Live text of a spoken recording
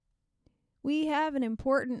We have an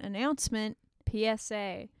important announcement.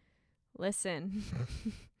 PSA. Listen.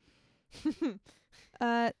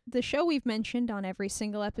 The show we've mentioned on every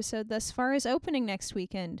single episode thus far is opening next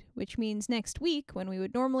weekend, which means next week, when we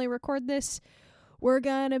would normally record this, we're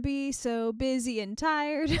gonna be so busy and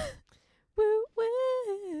tired. Woo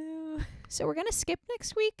woo. So we're gonna skip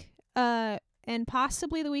next week, and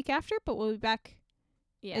possibly the week after, but we'll be back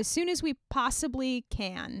Yeah. as soon as we possibly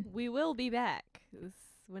can. We will be back.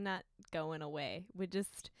 We're not going away. We're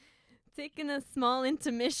just taking a small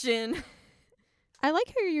intermission. I like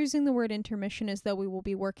how you're using the word intermission as though we will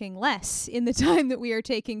be working less in the time that we are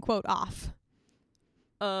taking, quote, off.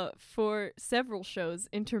 For several shows,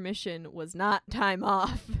 intermission was not time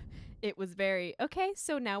off. It was very, okay,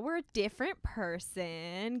 so now we're a different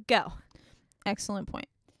person. Go. Excellent point.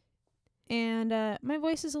 And my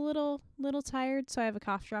voice is a little tired, so I have a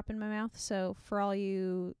cough drop in my mouth. So for all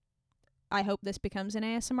you, I hope this becomes an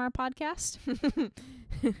ASMR podcast.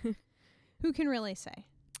 Who can really say?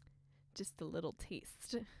 Just a little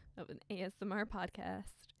taste of an ASMR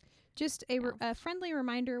podcast. Just a friendly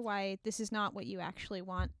reminder why this is not what you actually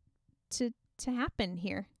want to happen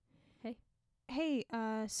here. Hey,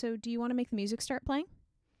 so do you want to make the music start playing?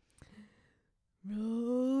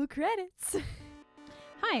 Roll credits.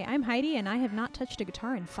 Hi, I'm Heidi, and I have not touched a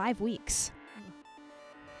guitar in 5 weeks.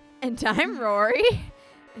 And I'm Rory.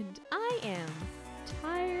 And I am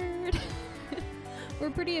tired. We're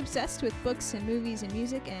pretty obsessed with books and movies and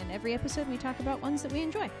music, and every episode we talk about ones that we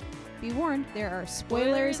enjoy. Be warned, there are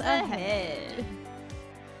spoilers ahead.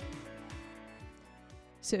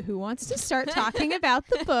 So who wants to start talking about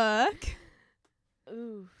the book?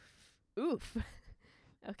 Oof.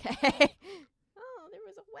 Okay. Oh, there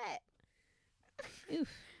was a wet. Oof.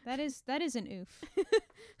 That is an oof.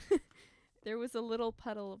 There was a little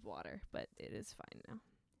puddle of water, but it is fine now.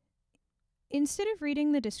 Instead of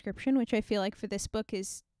reading the description, which I feel like for this book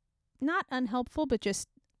is not unhelpful, but just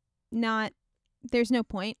not, there's no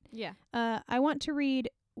point. Yeah. I want to read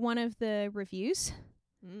one of the reviews,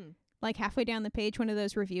 like halfway down the page, one of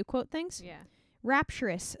those review quote things. Yeah.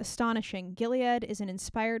 Rapturous, astonishing, Gilead is an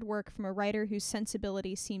inspired work from a writer whose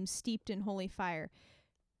sensibility seems steeped in holy fire.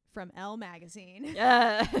 From Elle magazine.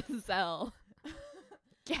 Yes, Elle.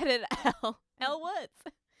 Get it, Elle. Elle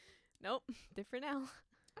Woods. Nope, different Elle.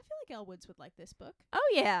 I feel like Elle Woods would like this book.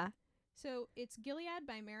 Oh, yeah. So it's Gilead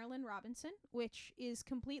by Marilynne Robinson, which is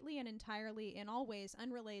completely and entirely, in all ways,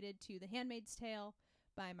 unrelated to The Handmaid's Tale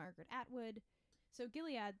by Margaret Atwood. So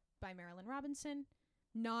Gilead by Marilynne Robinson,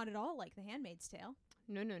 not at all like The Handmaid's Tale.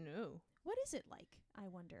 No. What is it like, I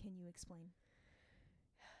wonder? Can you explain?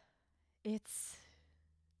 It's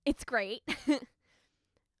great.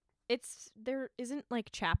 There isn't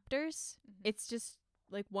like chapters. Mm-hmm. It's just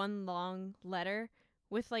like one long letter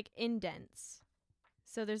with like indents.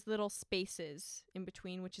 So there's little spaces in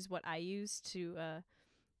between, which is what I use to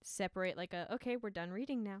separate like okay, we're done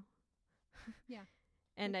reading now. Yeah.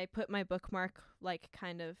 And I put my bookmark like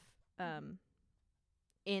kind of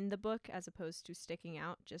in the book as opposed to sticking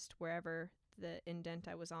out just wherever the indent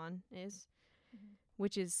I was on is,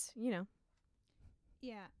 which is,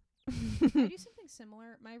 Yeah. I do something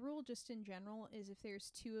similar. My rule just in general is if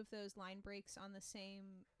there's 2 of those line breaks on the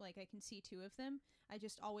same, like I can see 2 of them, I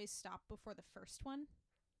just always stop before the first one.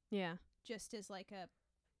 Yeah. Just as like a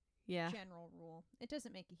general rule. It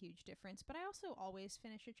doesn't make a huge difference, but I also always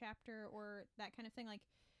finish a chapter or that kind of thing. Like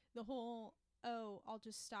the whole, I'll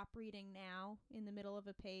just stop reading now in the middle of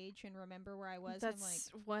a page and remember where I was. That's I'm like,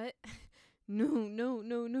 what? No.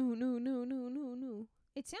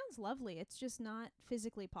 It sounds lovely. It's just not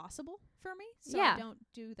physically possible for me, so Yeah. I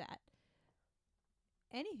don't do that.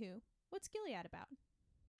 Anywho, what's Gilead about?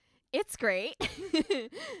 It's great.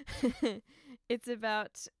 It's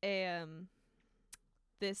about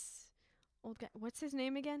this old guy. What's his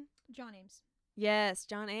name again? John Ames. Yes,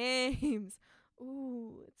 John Ames.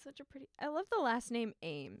 Ooh, it's such a pretty. I love the last name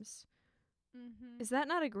Ames. Mm-hmm. Is that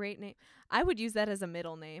not a great name? I would use that as a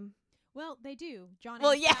middle name. Well, they do. John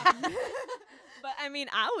Well, Ames. yeah. Brown. But I mean,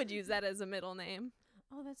 I would use that as a middle name.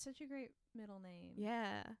 Oh, that's such a great middle name.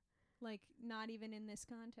 Yeah. Like, not even in this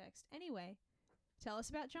context. Anyway, tell us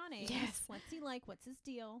about John Ames. Yes. What's he like? What's his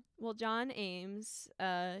deal? Well, John Ames,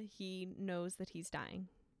 he knows that he's dying.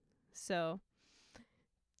 So,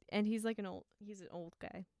 and he's an old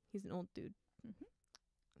guy. He's an old dude. Mm-hmm.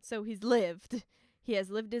 So he has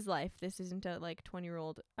lived his life. This isn't a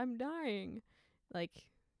 20-year-old, I'm dying.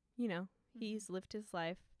 He's lived his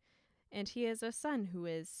life. And he has a son who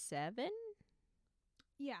is 7?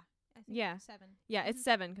 Yeah. I think Yeah. 7. Yeah, it's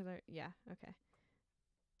 7 because okay.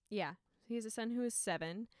 Yeah, he has a son who is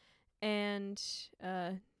 7, and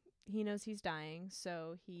he knows he's dying,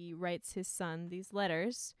 so he writes his son these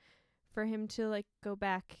letters for him to like go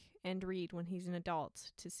back and read when he's an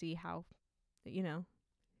adult to see how,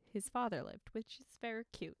 his father lived, which is very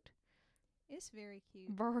cute. It's very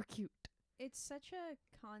cute. Very cute. It's such a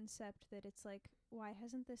concept that it's like, why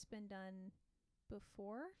hasn't this been done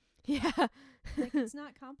before? Yeah. Like, it's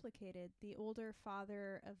not complicated. The older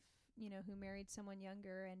father of, who married someone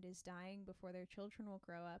younger and is dying before their children will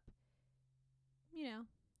grow up,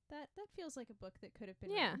 that feels like a book that could have been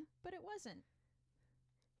written, but it wasn't.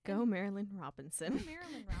 Go Marilynne Robinson. Go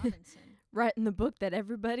Marilynne Robinson. Writing the book that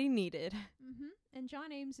everybody needed. And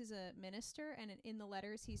John Ames is a minister, and in the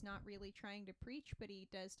letters he's not really trying to preach, but he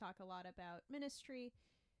does talk a lot about ministry.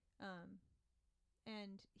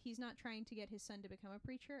 And he's not trying to get his son to become a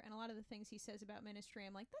preacher, and a lot of the things he says about ministry,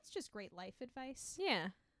 I'm like, that's just great life advice. Yeah.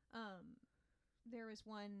 There was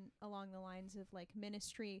one along the lines of, like,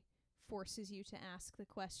 ministry forces you to ask the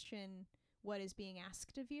question, what is being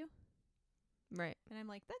asked of you? Right. And I'm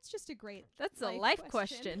like, that's just a great That's a life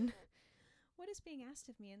question. What is being asked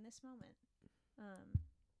of me in this moment?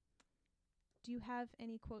 Do you have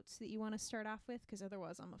any quotes that you want to start off with? Because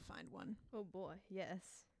otherwise I'm going to find one. Oh, boy.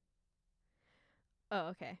 Yes. Oh,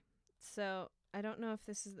 okay. So I don't know if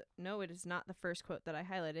this is... No, it is not the first quote that I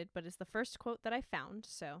highlighted, but it's the first quote that I found.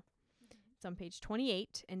 So it's on page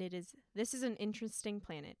 28, and it is, "This is an interesting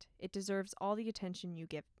planet. It deserves all the attention you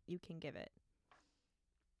can give it."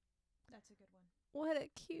 That's a good one. What a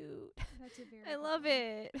cute... That's a very I good love one.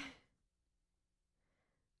 it.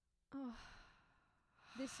 Oh.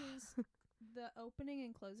 This is the opening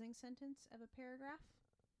and closing sentence of a paragraph.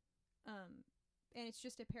 And it's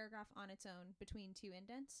just a paragraph on its own between two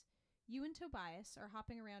indents. "You and Tobias are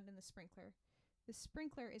hopping around in the sprinkler. The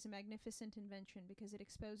sprinkler is a magnificent invention because it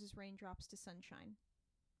exposes raindrops to sunshine.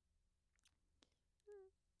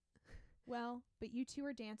 Well, but you two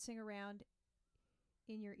are dancing around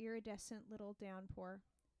in your iridescent little downpour,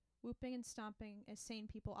 whooping and stomping as sane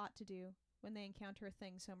people ought to do when they encounter a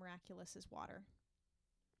thing so miraculous as water."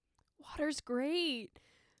 Water's great.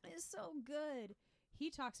 It's so good. He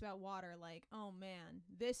talks about water like, oh man,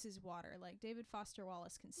 this is water. Like David Foster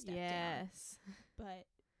Wallace can step down. Yes. But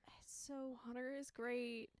so Water is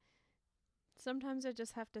great. Sometimes I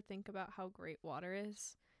just have to think about how great water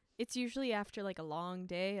is. It's usually after like a long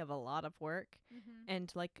day of a lot of work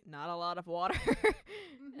and like not a lot of water,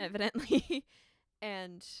 evidently.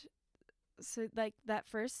 And so like that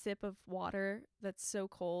first sip of water that's so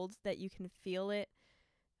cold that you can feel it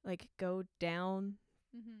like go down.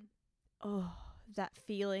 Oh, that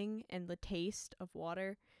feeling and the taste of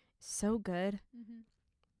water is so good.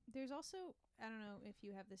 There's also, I don't know if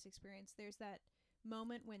you have this experience, there's that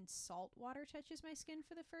moment when salt water touches my skin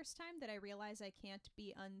for the first time that I realize I can't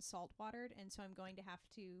be unsalt watered, and so I'm going to have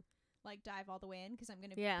to like dive all the way in because I'm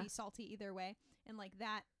going to be salty either way. And like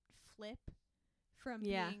that flip from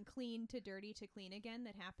being clean to dirty to clean again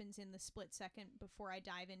that happens in the split second before I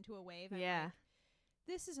dive into a wave. I'm like,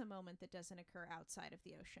 this is a moment that doesn't occur outside of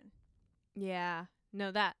the ocean. Yeah.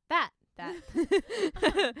 No, that. And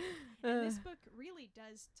this book really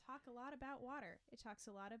does talk a lot about water. It talks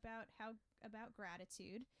a lot about about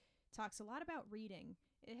gratitude. It talks a lot about reading.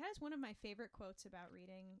 It has one of my favorite quotes about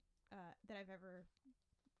reading that I've ever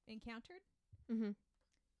encountered.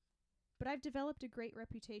 "But I've developed a great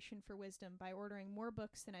reputation for wisdom by ordering more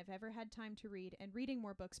books than I've ever had time to read and reading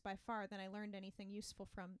more books by far than I learned anything useful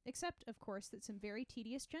from, except, of course, that some very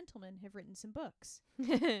tedious gentlemen have written some books.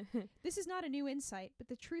 This is not a new insight, but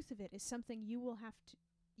the truth of it is something you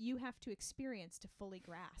have to experience to fully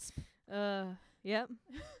grasp." Yep.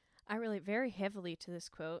 I relate very heavily to this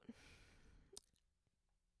quote.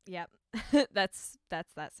 Yep. That's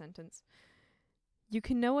that sentence. "You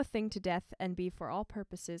can know a thing to death and be for all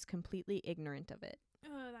purposes completely ignorant of it."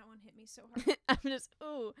 Oh, that one hit me so hard. I'm just,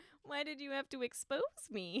 why did you have to expose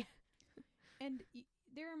me? And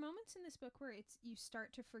there are moments in this book where you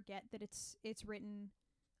start to forget that it's written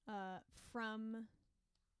from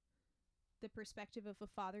the perspective of a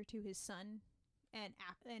father to his son, and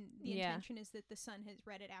the intention is that the son has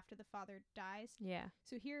read it after the father dies. Yeah.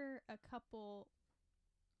 So here are a couple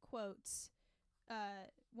quotes,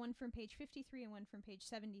 one from page 53 and one from page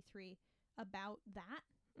 73 about that.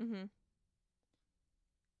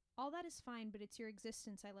 "All that is fine, but it's your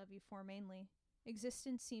existence I love you for mainly.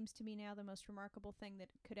 Existence seems to me now the most remarkable thing that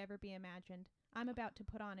could ever be imagined. I'm about to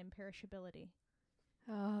put on imperishability."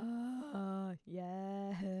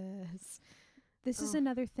 Yes. This is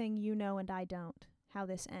another thing you know and I don't. How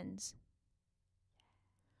this ends.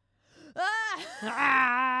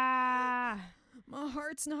 My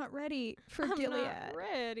heart's not ready for Gilead. Not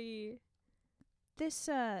ready. This,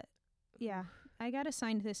 I got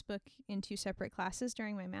assigned this book in 2 separate classes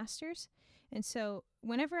during my master's. And so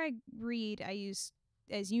whenever I read, I use,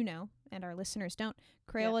 as you know, and our listeners don't,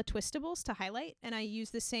 Crayola Twistables to highlight, and I use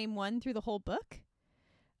the same one through the whole book.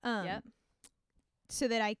 Yep. So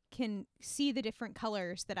that I can see the different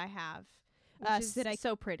colors that I have. Which is so that I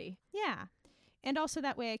so pretty. Yeah. And also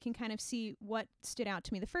that way I can kind of see what stood out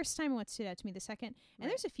to me the first time and what stood out to me the second. And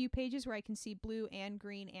there's a few pages where I can see blue and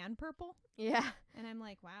green and purple. Yeah. And I'm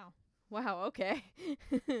like, wow. Wow, okay.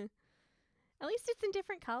 At least it's in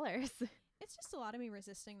different colors. It's just a lot of me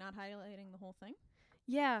resisting not highlighting the whole thing.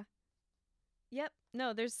 Yeah. Yep.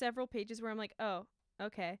 No, there's several pages where I'm like, oh,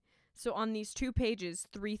 okay. So on these 2 pages,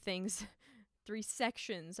 3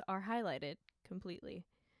 sections are highlighted completely.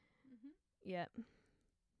 Mm-hmm. Yep.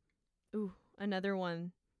 Ooh, another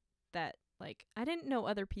one that, like, I didn't know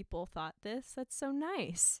other people thought this. That's so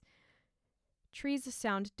nice. Trees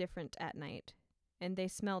sound different at night, and they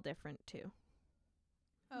smell different, too.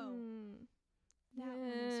 Oh. That one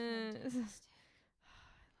is fantastic.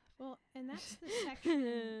 Well, and that's the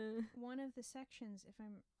section, one of the sections, if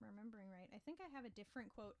I'm remembering right. I think I have a different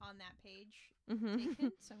quote on that page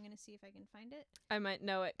taken, so I'm going to see if I can find it. I might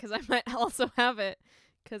know it, because I might also have it,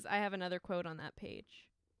 because I have another quote on that page.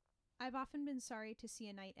 I've often been sorry to see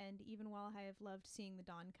a night end, even while I have loved seeing the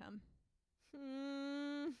dawn come.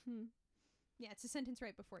 Yeah, it's a sentence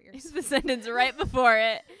right before yours. It's the sentence right before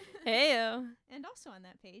it. Heyo. And also on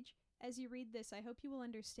that page, as you read this, I hope you will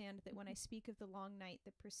understand that when I speak of the long night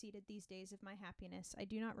that preceded these days of my happiness, I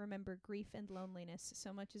do not remember grief and loneliness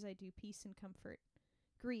so much as I do peace and comfort.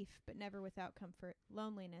 Grief, but never without comfort.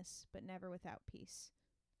 Loneliness, but never without peace.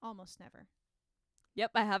 Almost never.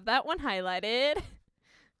 Yep, I have that one highlighted.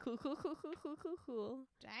 Cool.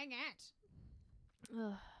 Dang it.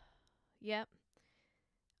 Ugh. Yep.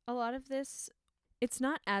 A lot of this, it's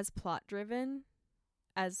not as plot driven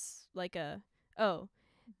as like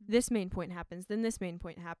this main point happens, then this main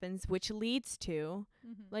point happens, which leads to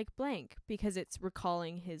like blank, because it's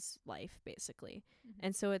recalling his life basically.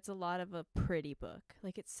 And so it's a lot of a pretty book.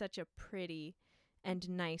 Like, it's such a pretty and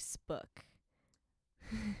nice book.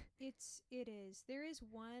 It is. There is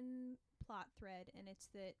one plot thread, and it's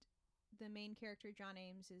that the main character, John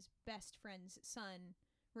Ames's best friend's son,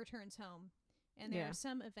 returns home. And there are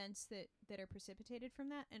some events that are precipitated from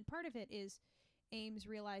that. And part of it is Ames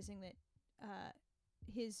realizing that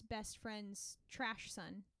his best friend's trash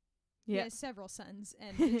son, he has several sons,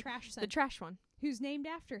 and the trash son, the trash one, who's named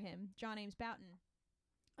after him, John Ames Boughton,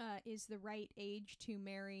 is the right age to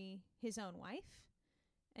marry his own wife.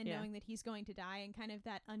 And knowing that he's going to die, and kind of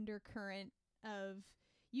that undercurrent of,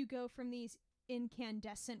 you go from these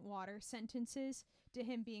incandescent water sentences to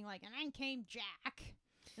him being like, and then came Jack.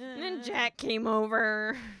 And then Jack came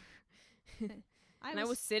over. I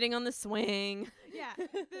was sitting on the swing. Yeah,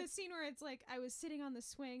 the scene where it's like, I was sitting on the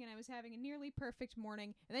swing and I was having a nearly perfect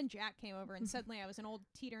morning, and then Jack came over, and suddenly I was an old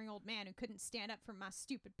teetering old man who couldn't stand up from my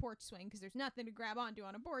stupid porch swing because there's nothing to grab onto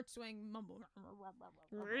on a porch swing. Mumble.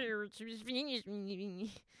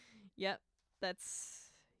 Yep,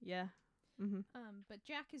 that's But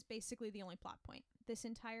Jack is basically the only plot point. This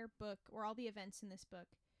entire book, or all the events in this book,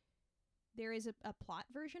 there is a plot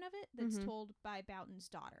version of it that's told by Boughton's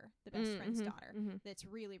daughter, the best friend's daughter, that's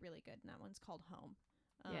really, really good, and that one's called Home.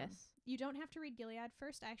 Yes. You don't have to read Gilead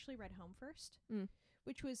first. I actually read Home first,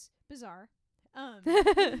 which was bizarre.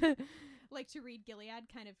 Like, to read Gilead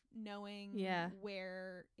kind of knowing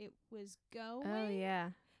where it was going. Oh,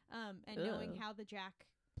 yeah. And knowing how the Jack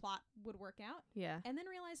plot would work out. Yeah. And then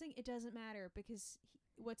realizing it doesn't matter, because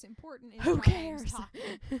what's important is who John cares? Ames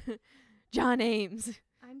talking. John Ames.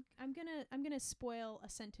 I'm gonna spoil a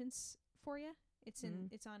sentence for you. It's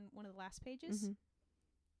on one of the last pages.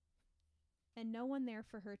 And no one there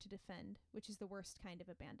for her to defend, which is the worst kind of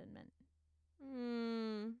abandonment.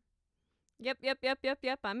 Yep.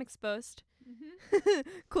 I'm exposed.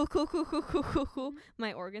 Cool.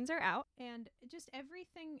 My organs are out. And just every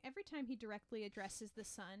time he directly addresses the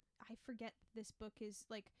son, I forget this book is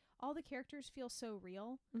like, all the characters feel so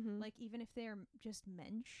real. Like, even if they're just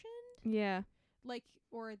mentioned. Yeah. Like,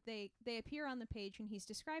 or they appear on the page and he's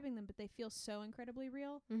describing them, but they feel so incredibly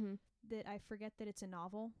real that I forget that it's a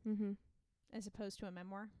novel as opposed to a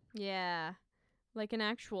memoir. Yeah. Like an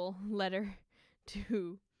actual letter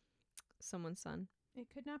to someone's son. It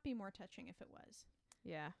could not be more touching if it was.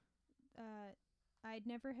 Yeah. I'd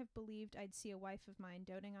never have believed I'd see a wife of mine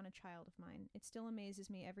doting on a child of mine. It still amazes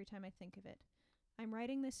me every time I think of it. I'm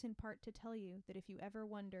writing this in part to tell you that if you ever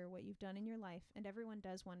wonder what you've done in your life, and everyone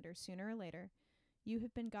does wonder sooner or later, you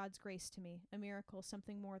have been God's grace to me, a miracle,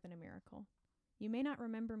 something more than a miracle. You may not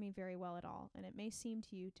remember me very well at all, and it may seem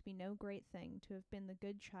to you to be no great thing to have been the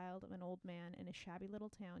good child of an old man in a shabby little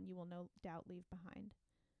town you will no doubt leave behind.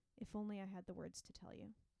 If only I had the words to tell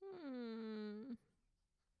you.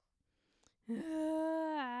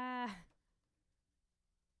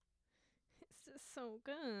 This is so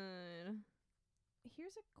good.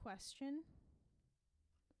 Here's a question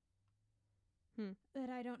that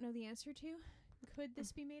I don't know the answer to. Could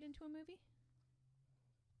this be made into a movie?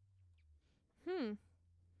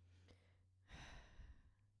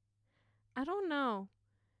 I don't know.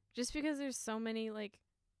 Just because there's so many, like,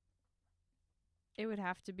 it would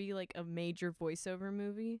have to be like a major voiceover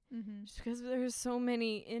movie. Mm-hmm. Just because there's so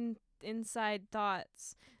many inside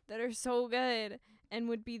thoughts that are so good and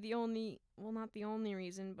would be the only, well, not the only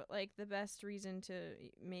reason, but like the best reason to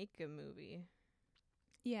make a movie.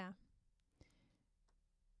 Yeah.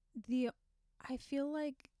 I feel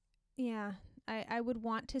like, I would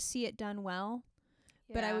want to see it done well,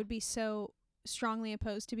 but I would be so strongly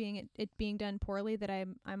opposed to it being done poorly that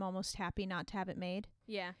I'm almost happy not to have it made.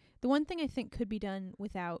 Yeah. The one thing I think could be done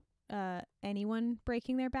without anyone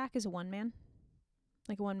breaking their back is a one-man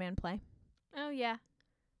play. Oh, yeah.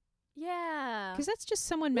 Yeah. Because that's just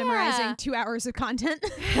someone memorizing 2 hours of content.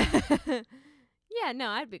 Yeah, no,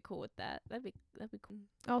 I'd be cool with that. That'd be cool.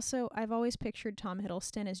 Also, I've always pictured Tom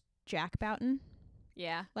Hiddleston as Jack Boughton.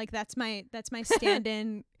 Yeah. Like that's my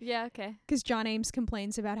stand-in. Yeah, okay. Because John Ames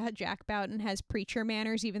complains about how Jack Boughton has preacher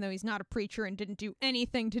manners, even though he's not a preacher and didn't do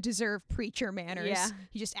anything to deserve preacher manners. Yeah.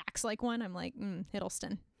 He just acts like one. I'm like,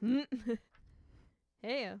 Hiddleston.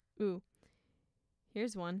 Hey. Ooh.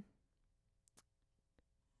 Here's one.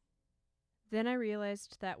 Then I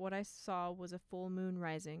realized that what I saw was a full moon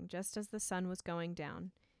rising just as the sun was going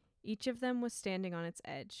down. Each of them was standing on its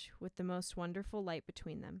edge, with the most wonderful light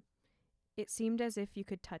between them. It seemed as if you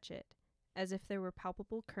could touch it, as if there were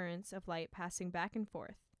palpable currents of light passing back and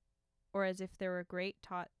forth, or as if there were great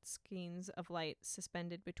taut skeins of light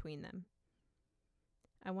suspended between them.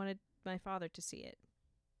 I wanted my father to see it.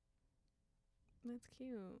 That's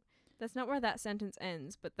cute. That's not where that sentence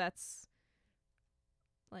ends, but that's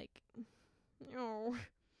like,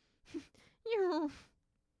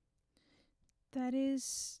 That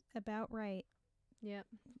is about right. Yep.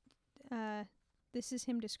 This is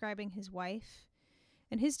him describing his wife,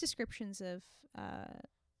 and his descriptions of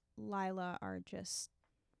Lila are just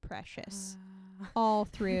precious all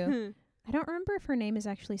through. I don't remember if her name is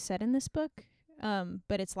actually said in this book,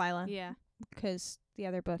 but it's Lila. Yeah. Because the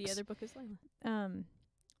other books. The other book is Lila.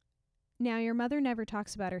 Now, your mother never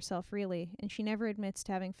talks about herself, really, and she never admits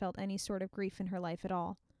to having felt any sort of grief in her life at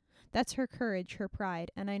all. That's her courage, her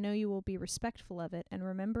pride, and I know you will be respectful of it, and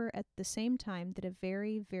remember at the same time that a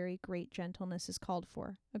very, very great gentleness is called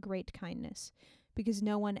for, a great kindness, because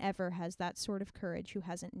no one ever has that sort of courage who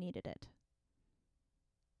hasn't needed it.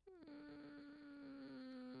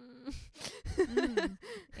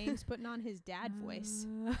 Ames putting on his dad voice.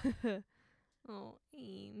 Oh,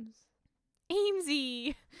 Ames.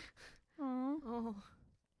 Amesy! Aww. Oh.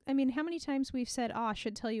 I mean, how many times we've said, I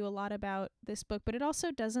should tell you a lot about this book, but it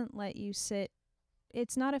also doesn't let you sit.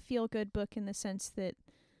 It's not a feel-good book in the sense that,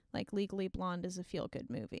 like, Legally Blonde is a feel-good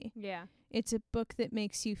movie. Yeah. It's a book that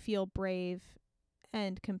makes you feel brave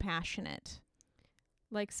and compassionate.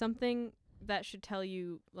 Like, something that should tell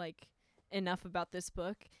you, like, enough about this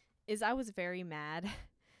book is I was very mad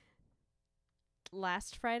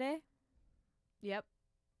last Friday. Yep.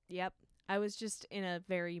 I was just in a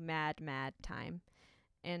very mad time.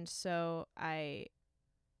 And so I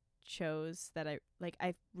chose that I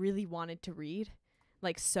really wanted to read,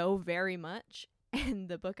 like, so very much. And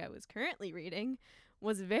the book I was currently reading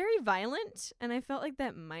was very violent, and I felt like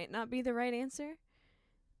that might not be the right answer.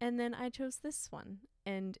 And then I chose this one,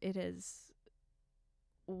 and it is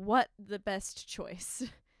the best choice.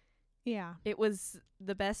 Yeah. It was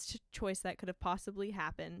the best choice that could have possibly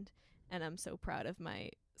happened, and I'm so proud of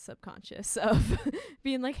my subconscious of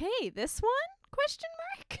being like, hey, this one? ?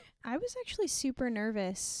 I was actually super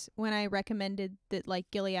nervous when I recommended that, like,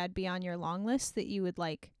 Gilead be on your long list, that you would,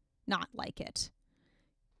 like, not like it.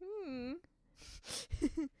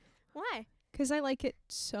 Why? Because I like it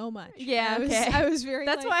so much. Yeah, okay. I was very.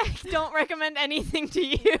 That's why I don't recommend anything to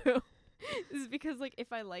you. Is because, like,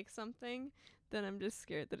 if I like something, then I'm just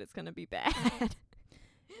scared that it's gonna be bad.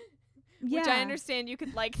 Yeah. Which I understand you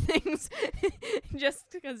could like things just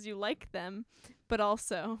because you like them, but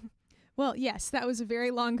also. Well, yes, that was a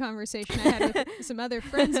very long conversation I had with some other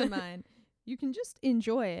friends of mine. You can just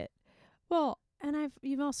enjoy it. Well, and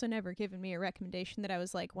you've also never given me a recommendation that I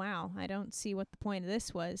was like, wow, I don't see what the point of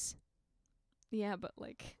this was. Yeah, but,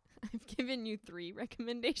 like, I've given you 3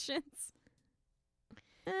 recommendations.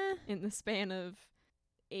 in the span of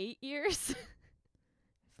 8 years.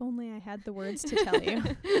 If only I had the words to tell you.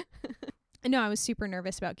 No, I was super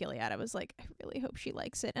nervous about Gilead. I was like, I really hope she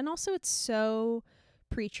likes it. And also it's so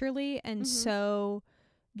preacherly and so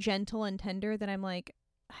gentle and tender that I'm like,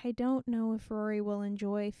 I don't know if Rory will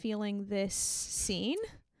enjoy feeling this scene.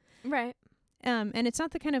 Right. And it's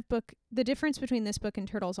not the kind of book, the difference between this book and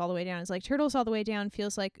Turtles All the Way Down is like Turtles All the Way Down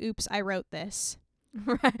feels like, oops, I wrote this.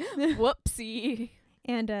 Right. Whoopsie.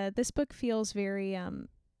 And this book feels very,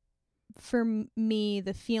 for me,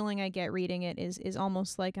 the feeling I get reading it is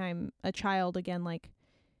almost like I'm a child again, like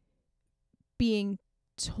being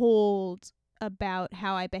told about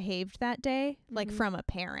how I behaved that day, like from a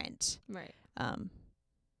parent. Right.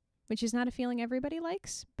 Which is not a feeling everybody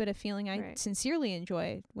likes, but a feeling I sincerely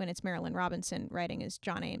enjoy when it's Marilynne Robinson writing as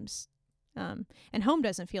John Ames. And Home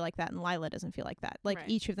doesn't feel like that, and Lila doesn't feel like that. Like,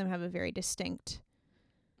 each of them have a very distinct...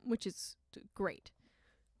 Which is great.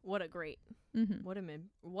 What a great... What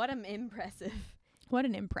an impressive... What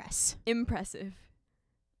an impress. Impressive.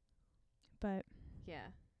 But... Yeah.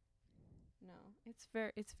 No, it's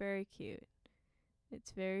very cute.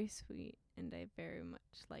 It's very sweet, and I very much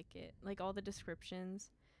like it. Like, all the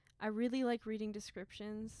descriptions... I really like reading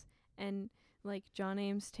descriptions, and like John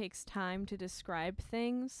Ames takes time to describe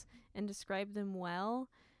things and describe them well,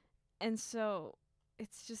 and so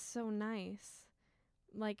it's just so nice.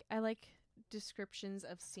 Like, I like descriptions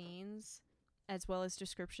of scenes as well as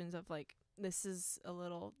descriptions of like, this is a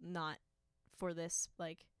little not for this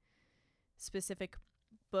like specific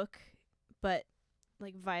book, but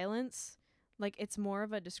like violence, like it's more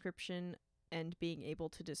of a description and being able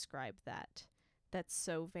to describe that. That's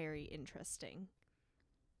so very interesting.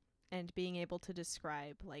 And being able to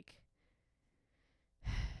describe, like,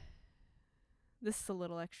 this is a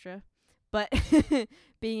little extra, but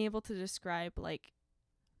being able to describe, like,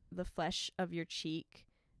 the flesh of your cheek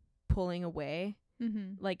pulling away,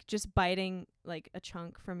 like, just biting, like, a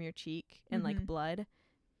chunk from your cheek and, like, blood.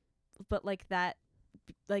 But, like, that,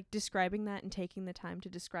 like, describing that and taking the time to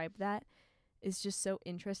describe that is just so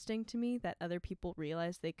interesting to me that other people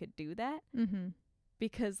realize they could do that.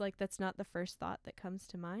 Because, like, that's not the first thought that comes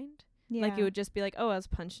to mind. Yeah. Like, it would just be like, oh, I was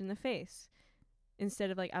punched in the face. Instead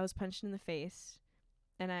of, like, I was punched in the face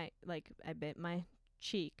and I bit my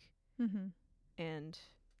cheek. And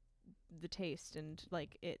the taste and,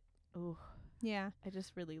 like, it, oh. Yeah. I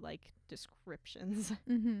just really like descriptions.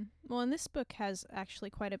 Well, and this book has actually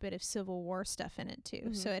quite a bit of Civil War stuff in it, too.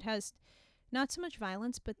 So it has not so much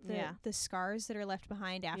violence, but the scars that are left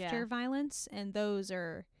behind after violence. And those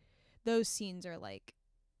scenes are like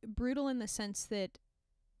brutal in the sense that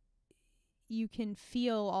you can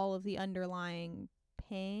feel all of the underlying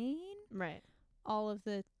pain, right? All of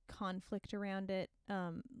the conflict around it,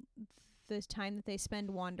 the time that they spend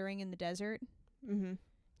wandering in the desert.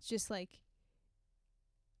 It's just like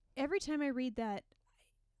every time I read that,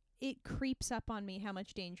 it creeps up on me how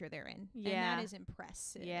much danger they're in. And that is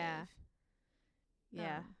impressive.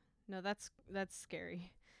 No, that's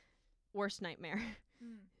scary. Worst nightmare.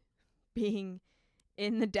 Being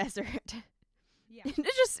in the desert.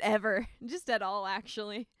 Just at all,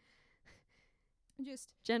 actually.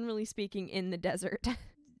 Just generally speaking, in the desert.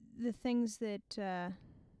 The things that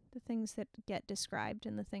get described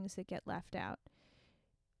and the things that get left out.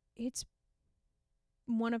 It's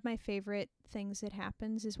one of my favorite things that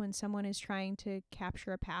happens is when someone is trying to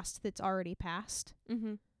capture a past that's already passed.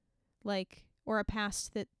 Like, or a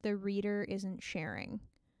past that the reader isn't sharing.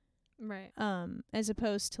 Right. As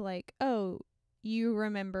opposed to like, oh, you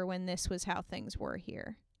remember when this was how things were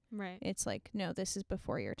here. Right. It's like, no, this is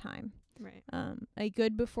before your time. Right. A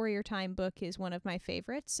good before your time book is one of my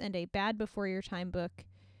favorites, and a bad before your time book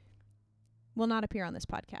will not appear on this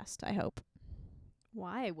podcast, I hope.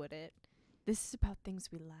 Why would it? This is about things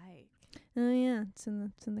we like. Oh yeah, it's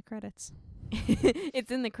in the credits.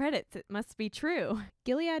 It's in the credits. It must be true.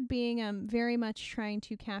 Gilead being very much trying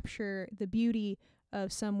to capture the beauty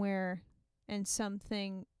of somewhere and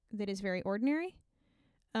something that is very ordinary.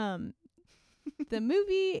 The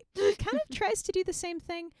movie kind of tries to do the same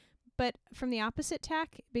thing, but from the opposite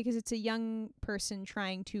tack, because it's a young person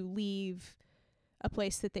trying to leave a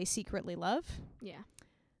place that they secretly love. Yeah.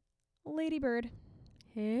 Lady Bird.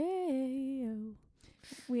 Hey.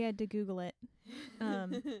 We had to Google it.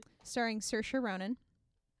 Starring Saoirse Ronan.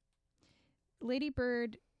 Lady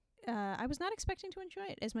Bird, I was not expecting to enjoy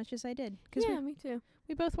it as much as I did. Me too.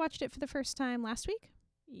 We both watched it for the first time last week.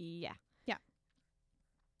 Yeah.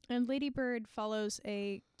 And Lady Bird follows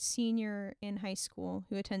a senior in high school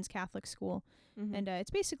who attends Catholic school. And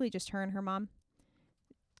it's basically just her and her mom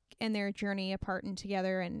and their journey apart and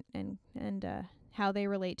together and how they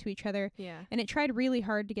relate to each other. Yeah. And it tried really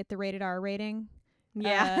hard to get the rated R rating.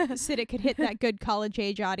 Yeah. So that it could hit that good college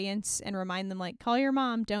age audience and remind them, like, call your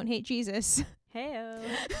mom, don't hate Jesus. Heyo.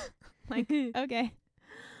 Like, okay.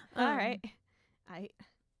 All right.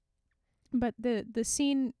 But the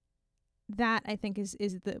scene that I think is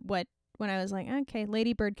the what when I was like, okay,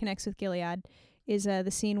 Lady Bird connects with Gilead is the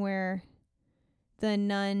scene where the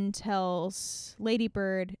nun tells Lady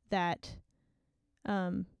Bird that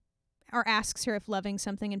or asks her if loving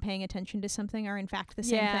something and paying attention to something are in fact the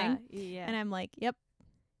same thing. Yeah. And I'm like, yep,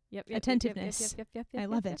 Yep. attentiveness. I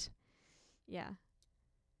love it. Yeah.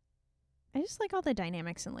 I just like all the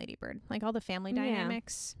dynamics in Lady Bird, like all the family Yeah.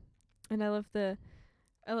 dynamics. And I love the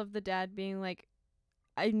dad being like,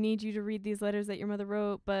 I need you to read these letters that your mother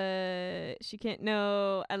wrote, but she can't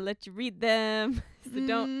know. I'll let you read them. So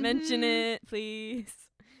don't mention Mhm. it, please.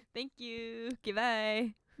 Thank you.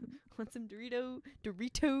 Goodbye. Want some Doritos?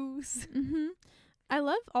 Mm-hmm. I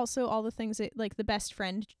love also all the things that, like the best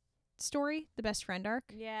friend story, the best friend arc.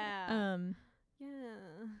 Yeah. Yeah.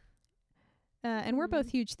 And we're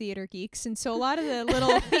both huge theater geeks, and so a lot of the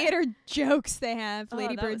little theater jokes they have. Oh,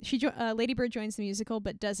 Lady that Bird, was- Lady Bird joins the musical,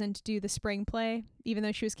 but doesn't do the spring play, even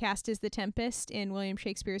though she was cast as the Tempest in William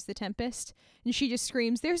Shakespeare's The Tempest, and she just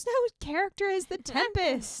screams, "There's no character as the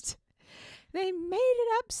Tempest. They made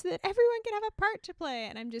it up so that everyone can have a part to play."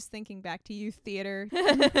 And I'm just thinking back to youth theater,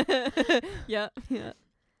 Yeah. Yeah.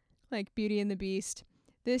 like Beauty and the Beast.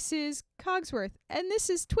 This is Cogsworth, and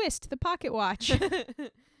this is Twist, the pocket watch.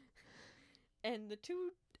 And the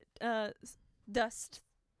two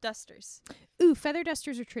dusters. Ooh, feather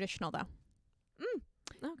dusters are traditional though.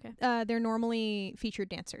 Okay. They're normally featured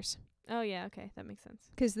dancers Oh yeah, okay. That makes sense.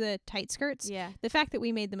 because the tight skirts. Yeah. The fact that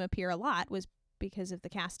we made them appear a lot was because of the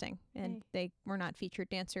casting, and Hey. they were not featured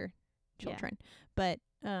dancer Yeah. children. But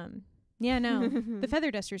yeah, no, the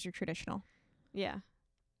feather dusters are traditional. Yeah.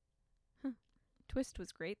 Huh. Twist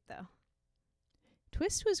was great though.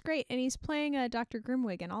 Twist was great, and he's playing Dr.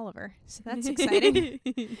 Grimwig and Oliver, so that's exciting.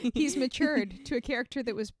 He's matured to a character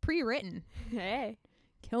that was pre-written. Hey.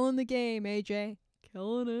 Killing the game, AJ.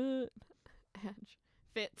 Killing it.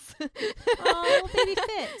 Fitz. Oh, baby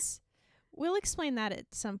Fitz. We'll explain that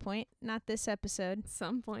at some point, not this episode.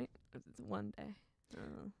 Some point. One day.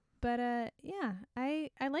 But yeah, I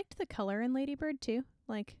liked the color in Lady Bird too.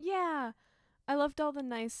 Like, Yeah. I loved all the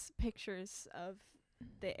nice pictures of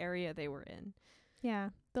the area they were in. yeah,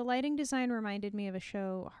 the lighting design reminded me of a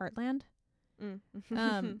show, Heartland.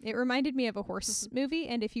 Mm. It reminded me of a horse movie,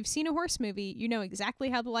 and if you've seen a horse movie, you know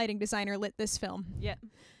exactly how the lighting designer lit this film. Yeah.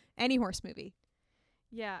 Any horse movie.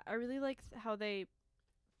 Yeah, I really liked how they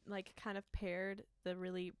like kind of paired the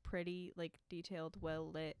really pretty, like detailed,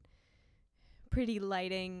 well lit, pretty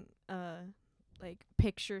lighting, like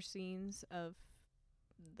picture scenes of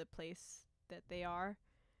the place that they are.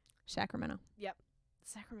 Sacramento.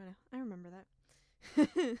 Sacramento. I remember that.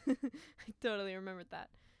 I totally remembered that.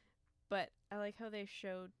 But I like how they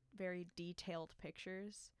showed very detailed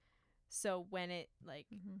pictures. So when it like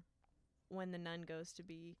when the nun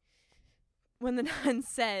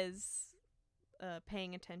says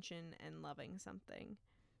paying attention and loving something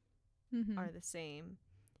are the same,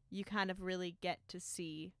 you kind of really get to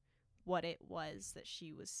see what it was that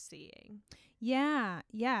she was seeing. Yeah,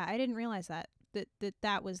 I didn't realize that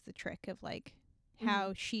that was the trick of like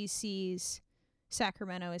how she sees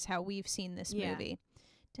Sacramento is how we've seen this Yeah. movie.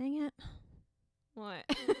 Dang it. What?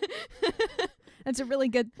 That's a really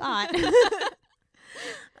good thought. Let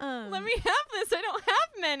me have this. I don't have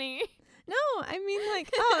many. No, I mean like,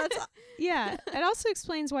 oh, that's yeah. It also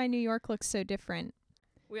explains why New York looks so different.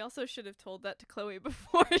 We also should have told that to Chloe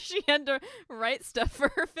before she had to write stuff for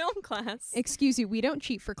her film class. Excuse you, we don't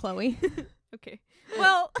cheat for Chloe. Okay.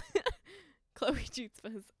 Well, Chloe cheats for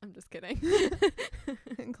us. I'm just kidding.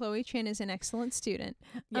 Chloe Chin is an excellent student.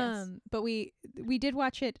 Yes. But we did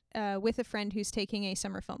watch it with a friend who's taking a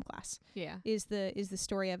summer film class. Yeah. Is the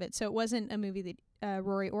story of it. So it wasn't a movie that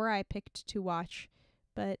Rory or I picked to watch,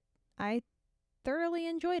 but I thoroughly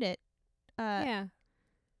enjoyed it. Yeah.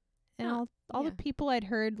 And Huh, all yeah. the people I'd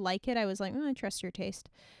heard like it, I was like, I trust your taste.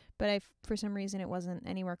 But for some reason, it wasn't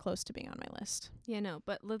anywhere close to being on my list. Yeah, no,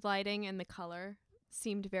 but the lighting and the color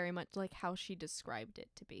seemed very much like how she described it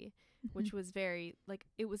to be, which was very, like,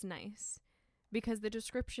 it was nice. Because the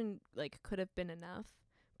description, like, could have been enough.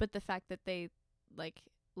 But the fact that they, like,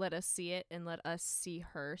 let us see it and let us see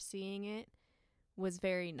her seeing it was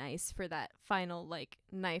very nice for that final, like,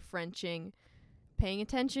 knife-wrenching, paying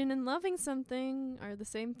attention and loving something are the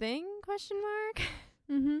same thing, question mark?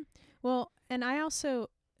 Well, and I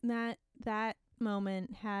also, that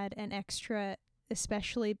moment had an extra,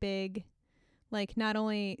 especially big, like, not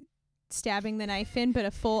only stabbing the knife in, but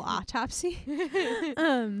a full autopsy.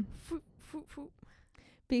 um,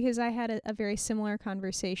 because I had a very similar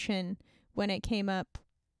conversation when it came up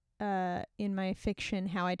in my fiction,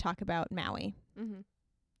 how I talk about Maui. Mm-hmm.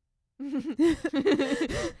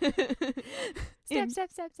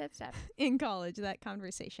 Step. In college, that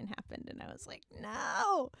conversation happened, and I was like,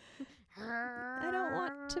 no, I don't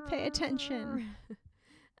want to pay attention.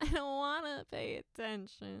 I don't want to pay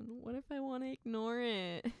attention. What if I want to ignore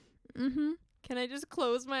it? Mm-hmm. Can I just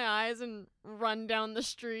close my eyes and run down the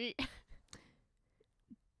street?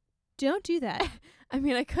 Don't do that. I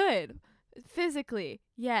mean, I could. Physically,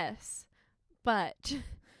 yes. But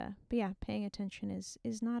but yeah, paying attention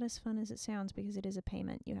is not as fun as it sounds because it is a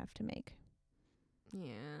payment you have to make.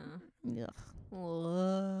 yeah.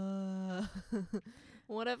 Ugh.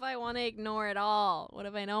 What if I want to ignore it all? What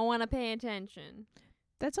if I don't want to pay attention?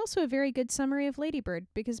 That's also a very good summary of Lady Bird,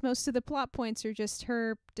 because most of the plot points are just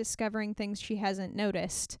her discovering things she hasn't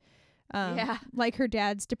noticed. Yeah. Like her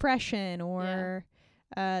dad's depression, or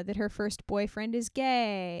that her first boyfriend is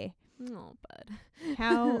gay. Oh, bud.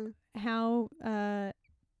 How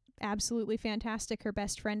absolutely fantastic her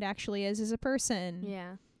best friend actually is as a person.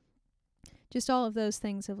 Yeah. Just all of those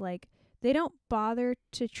things of like, they don't bother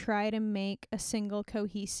to try to make a single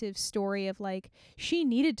cohesive story of like, she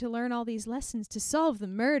needed to learn all these lessons to solve the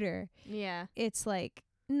murder. Yeah. It's like,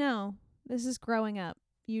 no, this is growing up.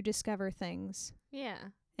 You discover things Yeah.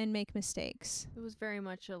 and make mistakes. It was very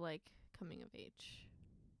much a like coming of age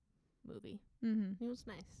movie. Mm-hmm. It was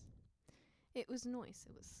nice. It was nice.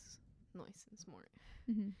 It was nice and smart.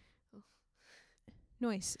 Mm-hmm. Oh.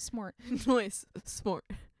 Noise, smart. Nice, smart.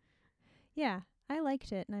 Yeah, I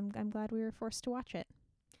liked it, and I'm glad we were forced to watch it.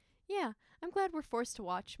 Yeah, I'm glad we're forced to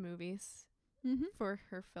watch movies Mm-hmm. for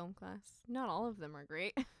her film class. Not all of them are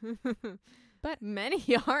great, But- many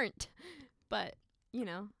aren't. But you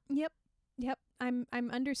know, Yep. I'm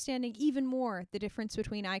understanding even more the difference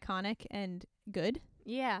between iconic and good,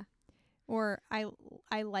 yeah, or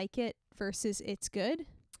I like it versus it's good.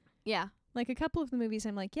 yeah, Like a couple of the movies,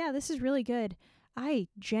 I'm like, yeah, this is really good. I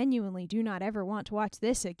genuinely do not ever want to watch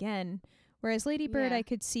this again. Whereas Lady Bird, Yeah. I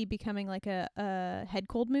could see becoming like a head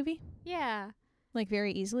cold movie, yeah, like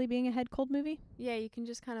very easily being a head cold movie. yeah. You can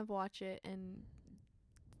just kind of watch it and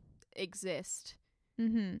exist,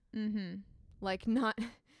 Mm-hmm. like not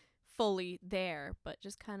fully there, but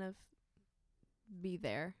just kind of be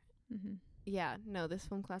there. Mm-hmm. Yeah, no, this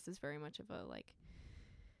film class is very much of a like,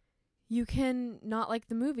 you can not like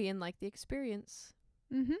the movie and like the experience.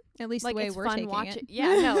 Mm-hmm. At least Like the way it's we're fun taking watching. it.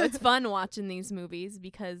 Yeah, no, it's fun watching these movies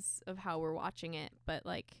because of how we're watching it. But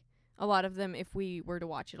like a lot of them, if we were to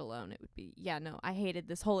watch it alone, it would be, yeah, no, I hated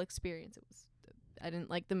this whole experience. I didn't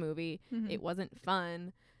like the movie. Mhm. It wasn't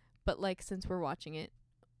fun. But like since we're watching it,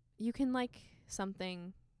 you can like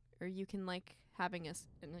something, or you can like having an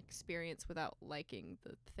experience without liking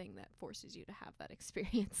the thing that forces you to have that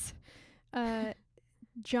experience.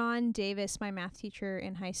 John Davis, my math teacher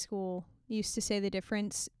in high school, used to say the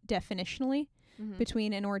difference definitionally Mm-hmm.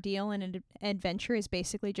 between an ordeal and an adventure is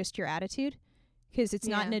basically just your attitude, because it's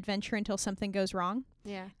not Yeah. an adventure until something goes wrong.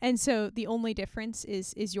 Yeah. And so the only difference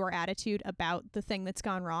is your attitude about the thing that's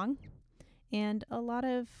gone wrong. And a lot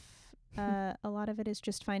of it is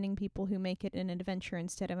just finding people who make it an adventure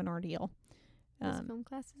instead of an ordeal. This film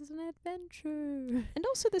class is an adventure. And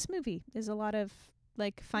also this movie is a lot of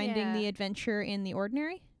like finding Yeah. the adventure in the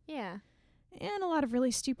ordinary, Yeah. and a lot of really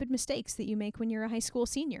stupid mistakes that you make when you're a high school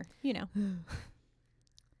senior, you know.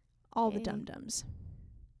 All the Yay. dum-dums.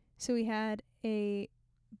 So we had a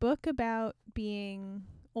book about being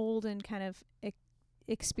old and kind of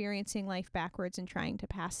experiencing life backwards and trying to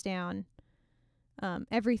pass down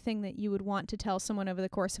everything that you would want to tell someone over the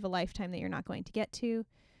course of a lifetime that you're not going to get to.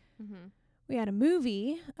 Mm-hmm. We had a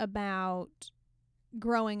movie about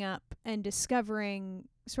growing up and discovering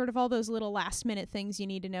sort of all those little last minute things you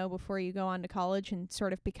need to know before you go on to college and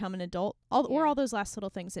sort of become an adult, or Yeah. all those last little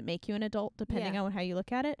things that make you an adult, depending Yeah. on how you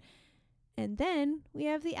look at it. And then we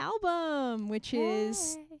have the album, which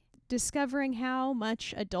is discovering how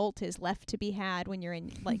much adult is left to be had when you're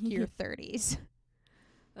in like your 30s.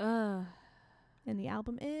 And And the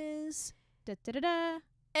album is da da da da.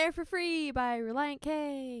 Air for Free by Reliant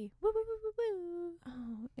K. Woo woo woo woo woo.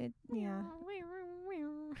 Oh, yeah.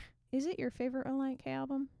 Is it your favorite Reliant K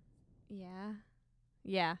album? Yeah.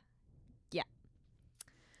 Yeah. Yeah.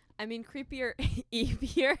 I mean, Creepier,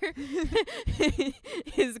 Eepier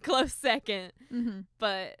is close second. Mm-hmm.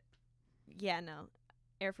 But, yeah, no.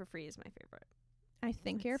 Air for Free is my favorite. I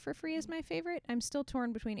think Air for Free is my favorite. I'm still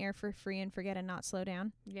torn between Air for Free and Forget and Not Slow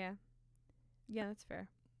Down. Yeah. Yeah, that's fair.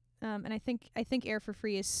 And I think Air for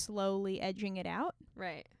Free is slowly edging it out.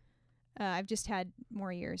 Right. I've just had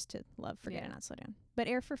more years to love Forget Yeah. It Not Slow Down. But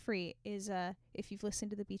Air for Free is if you've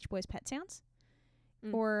listened to the Beach Boys' Pet Sounds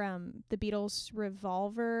Mm. or the Beatles'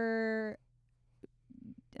 Revolver,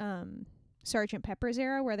 Sgt. Pepper's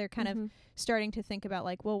era, where they're kind of Mhm. starting to think about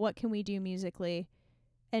like, well, what can we do musically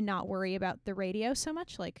and not worry about the radio so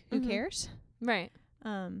much? Like, who Mhm. cares? Right.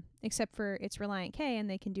 Except for it's Reliant K, and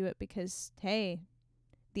they can do it because, hey,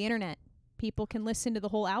 the internet. People can listen to the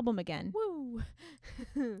whole album again. Woo.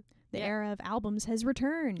 The Yeah. era of albums has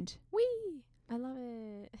returned. Wee. I love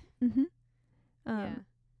it. Mm-hmm. Yeah.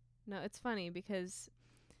 No, it's funny because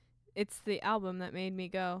it's the album that made me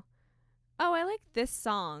go, "Oh, I like this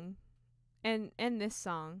song." And this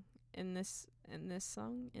song and this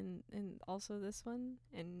song and also this one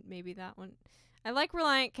and maybe that one. I like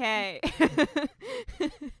Reliant K.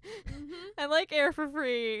 I like Air for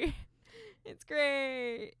Free. It's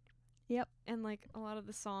great. Yep. And like a lot of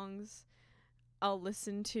the songs I'll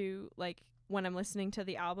listen to, like when I'm listening to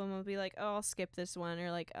the album, I'll be like, oh, I'll skip this one, or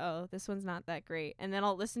like, oh, this one's not that great. And then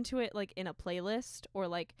I'll listen to it like in a playlist or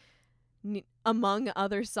like among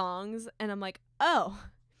other songs, and I'm like, oh,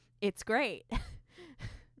 it's great.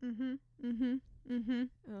 Mm-hmm. Mm-hmm. Mm-hmm.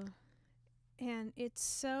 Ugh. And it's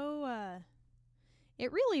so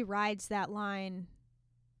it really rides that line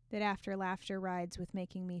that After Laughter rides with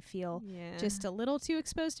making me feel Yeah. just a little too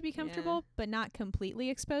exposed to be comfortable, but not completely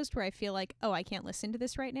exposed where I feel like, oh, I can't listen to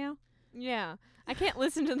this right now. Yeah. I can't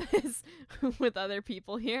listen to this with other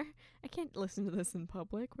people here. I can't listen to this in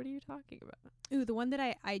public. What are you talking about? Ooh, the one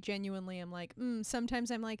that I genuinely am like, sometimes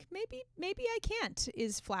I'm like, maybe I can't,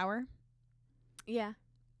 is Flower. Yeah.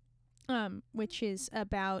 Which is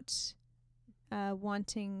about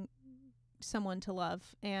wanting someone to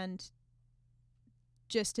love and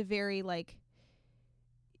just a very like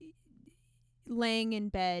laying in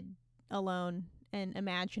bed alone and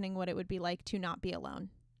imagining what it would be like to not be alone.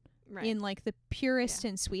 Right. In like the purest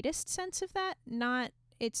and sweetest sense of that.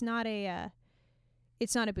 It's not a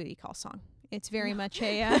booty call song. It's very much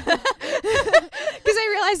a because I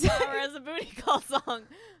realized Flower as a booty call song.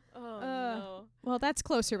 Oh no. Well, that's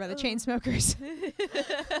Closer by the Chainsmokers.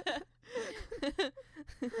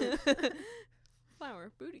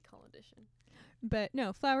 Flower booty call edition. But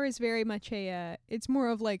no, Flower is very much a it's more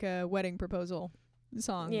of like a wedding proposal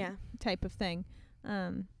song type of thing.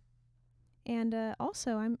 And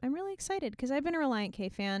also I'm really excited because I've been a Reliant K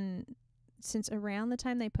fan since around the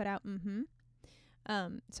time they put out so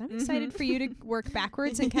I'm excited for you to work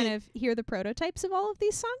backwards and kind of hear the prototypes of all of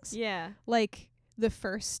these songs. Yeah. Like the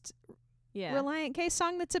first Yeah. Reliant K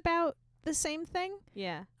song that's about the same thing.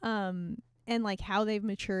 Yeah. And like how they've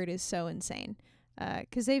matured is so insane.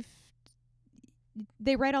 'Cause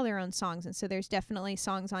they write all their own songs, and so there's definitely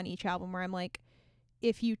songs on each album where I'm like,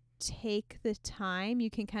 if you take the time, you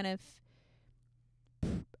can kind of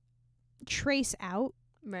trace out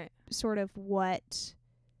Right. sort of what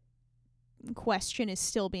question is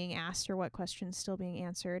still being asked or what question is still being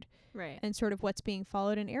answered, Right. and sort of what's being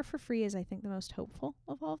followed. And Air for Free is, I think, the most hopeful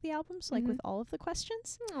of all of the albums, like Mhm. with all of the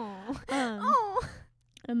questions. Aww. Oh.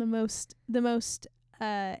 And the most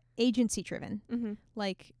agency driven. Mm-hmm.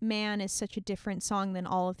 Like Man is such a different song than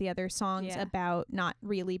all of the other songs Yeah. about not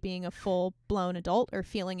really being a full blown adult or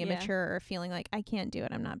feeling Yeah. immature or feeling like I can't do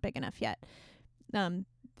it, I'm not big enough yet.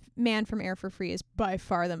 Man from Air for Free is by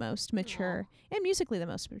far the most mature and musically the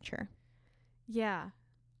most mature. Yeah.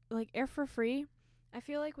 Like Air for Free, I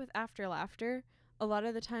feel like with After Laughter, a lot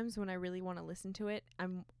of the times when I really want to listen to it,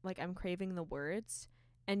 I'm craving the words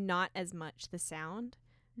and not as much the sound.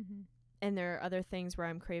 Mm-hmm. And there are other things where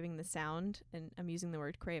I'm craving the sound, and I'm using the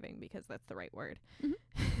word craving because that's the right word.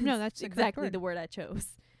 Mm-hmm. No, that's the correct exactly word. the word I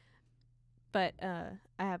chose. But I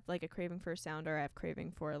have like a craving for a sound, or I have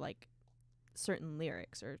craving for like certain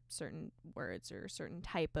lyrics or certain words or certain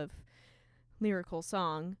type of lyrical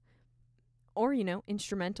song, or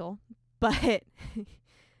instrumental. But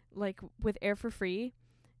like with Air for Free,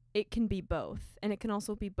 it can be both, and it can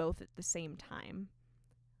also be both at the same time.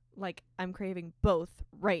 Like I'm craving both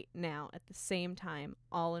right now at the same time,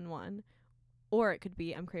 all in one. Or it could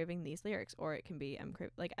be I'm craving these lyrics, or it can be I'm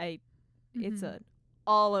craving it's a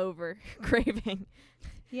all over craving.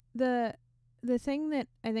 Yeah. The thing that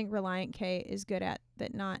I think Reliant K is good at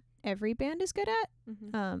that not every band is good at,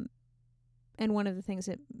 Mm-hmm. and one of the things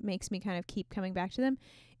that makes me kind of keep coming back to them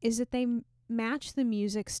is that they match the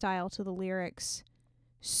music style to the lyrics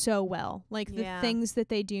so well. Like the things that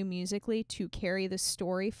they do musically to carry the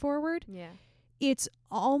story forward. Yeah. It's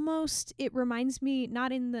almost, it reminds me,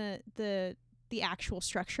 not in the the actual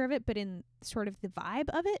structure of it, but in sort of the vibe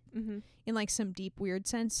of it, Mm-hmm. in like some deep weird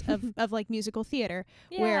sense of like musical theater,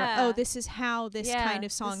 Yeah. where this is how this Yeah, kind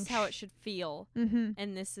of song this is how it should feel. Mm-hmm.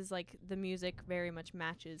 And this is like the music very much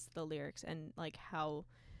matches the lyrics and like how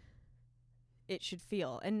it should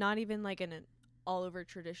feel, and not even like in an all over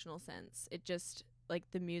traditional sense. It just like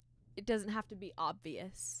the music, it doesn't have to be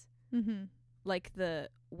obvious, Mm-hmm. like the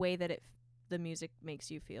way that the music makes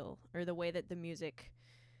you feel, or the way that the music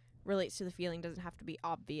relates to the feeling doesn't have to be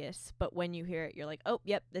obvious, but when you hear it you're like, oh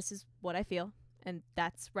yep, this is what I feel, and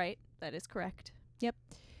that's right, that is correct.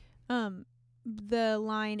 The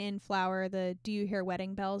line in Flower, the "Do you hear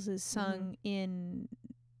wedding bells," is sung in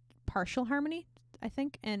partial harmony, I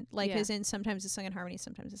think, and like Yeah. as in sometimes it's sung in harmony,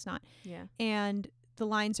 sometimes it's not, Yeah. and the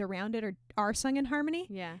lines around it are sung in harmony,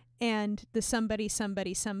 Yeah. and the somebody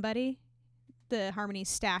somebody somebody, the harmonies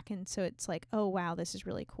stack, and so it's like, oh wow, this is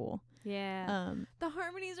really cool. Yeah. The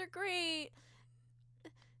harmonies are great,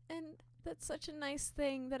 and that's such a nice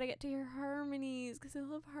thing that I get to hear harmonies, because I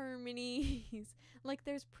love harmonies. Like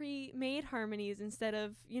there's pre-made harmonies instead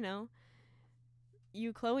of,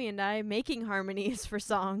 you, Chloe, and I making harmonies for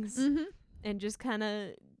songs Mm-hmm. and just kind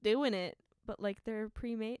of doing it, but like they're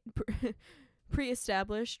pre-made,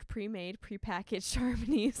 pre-established, pre-made, pre-packaged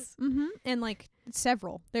harmonies. Mm-hmm. And like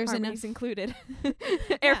several, there's Harmonies enough. included. Yeah.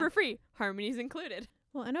 Air for free, harmonies included.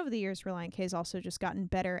 Well, and over the years, Relient K has also just gotten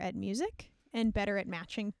better at music and better at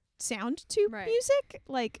matching sound to Right. music.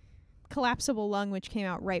 Like Collapsible Lung, which came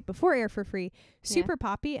out right before Air for Free, super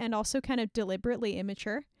poppy and also kind of deliberately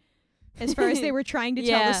immature, as far as they were trying to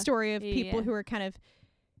tell Yeah. the story of people Yeah. who were kind of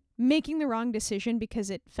making the wrong decision because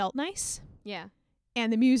it felt nice. Yeah.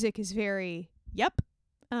 And the music is very, yep.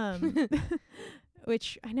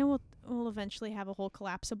 Which I know we'll eventually have a whole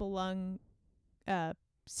Collapsible Lung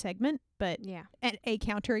segment, but Yeah. a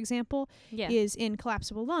counterexample Yeah. is in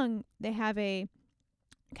Collapsible Lung, they have a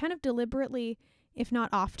kind of deliberately, if not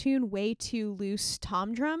off tune, way too loose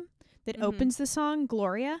tom drum that Mhm. opens the song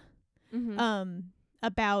Gloria, Mm-hmm.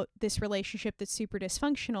 about this relationship that's super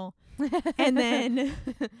dysfunctional. And then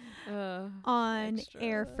on extra.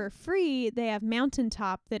 Air for Free, they have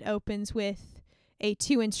Mountaintop that opens with a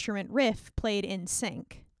 2-instrument riff played in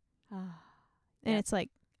sync. And Yep. it's like,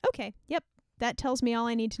 okay, yep, that tells me all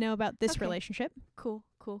I need to know about this Okay. relationship. Cool.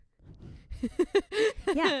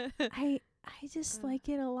 Yeah. I just like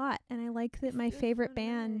it a lot, and I like that my favorite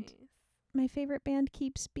band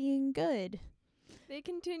keeps being good, They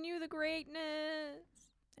continue the greatness.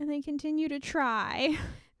 and they continue to try.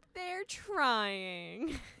 They're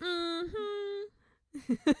trying. Mm-hmm.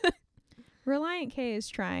 Relient K is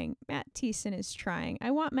trying. Matt Thiessen is trying. I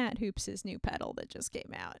want Matt Hoops' new pedal that just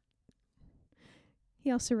came out. He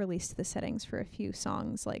also released the settings for a few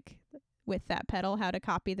songs, like with that pedal, how to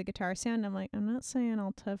copy the guitar sound. I'm like, I'm not saying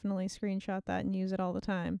I'll definitely screenshot that and use it all the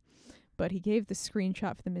time, but he gave the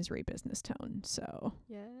screenshot for the Misery Business Tone, so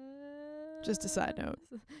Yeah. just a side note.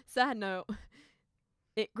 Side note.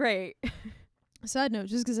 Great. Side note,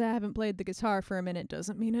 just 'cause I haven't played the guitar for a minute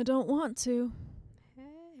doesn't mean I don't want to.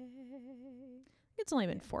 It's only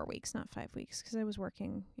been 4 weeks, not 5 weeks, 'cause I was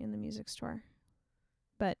working in the music store.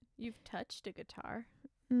 But You've touched a guitar.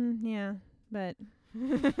 yeah, but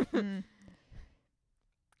mm,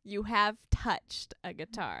 You have touched a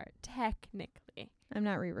guitar, technically. I'm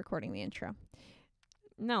not re-recording the intro.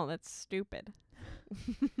 No, that's stupid.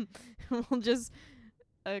 We'll just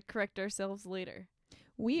correct ourselves later.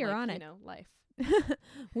 We are Like, on you it. know, life.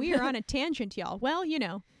 We are on a tangent, y'all. Well,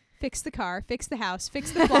 fix the car, fix the house,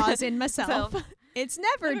 fix the flaws in myself. It's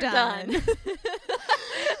never done.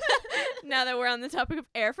 Now that we're on the topic of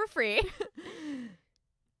Air for Free.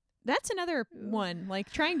 That's another one.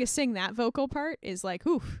 Like, trying to sing that vocal part is like,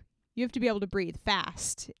 oof. You have to be able to breathe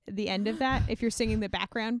fast. At the end of that, if you're singing the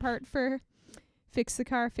background part for fix the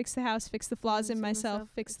car, fix the house, fix the flaws in myself,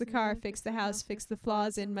 fix the car, fix the house, fix the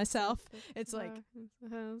flaws in myself. It's like,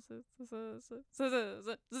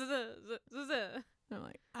 I'm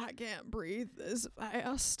like, I can't breathe this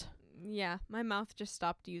fast. Yeah, my mouth just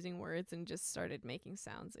stopped using words and just started making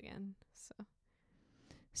sounds again.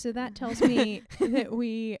 So that tells me that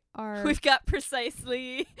we are... We've got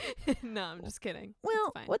precisely... No, I'm just kidding. Well,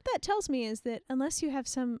 It's fine. what that tells me is that unless you have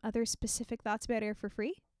some other specific thoughts about Air for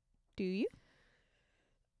Free, do you?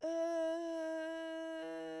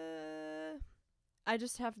 I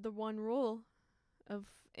just have the one rule of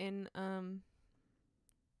in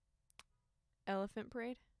Elephant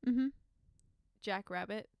Parade, Mm-hmm.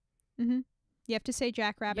 Jackrabbit. Mm-hmm. You have to say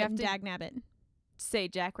Jackrabbit have and to- Dagnabbit. Say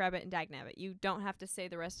Jackrabbit and Dagnabbit. You don't have to say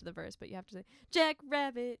the rest of the verse, but you have to say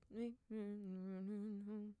Jackrabbit.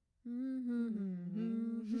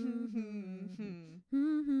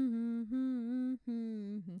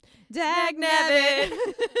 Dag nabbit.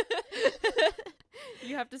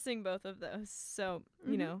 You have to sing both of those. So,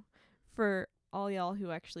 you know, for all y'all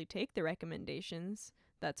who actually take the recommendations,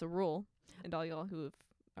 that's a rule. And all y'all who have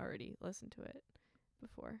already listened to it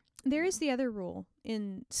before. There is the other rule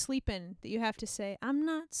in sleepin' that you have to say, I'm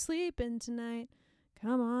not sleeping tonight.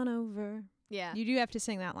 Come on over. Yeah. You do have to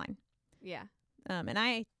sing that line. Yeah. And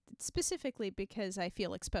I specifically, because I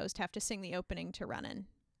feel exposed, have to sing the opening to Runnin'.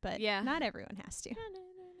 But Yeah. not everyone has to.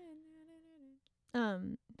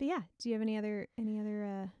 But yeah, do you have any other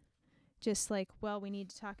just like, well, we need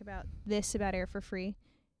to talk about this about Air for Free?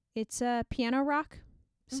 It's piano rock,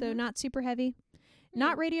 so not super heavy.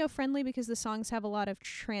 Not radio friendly because the songs have a lot of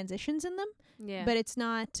transitions in them. Yeah. But it's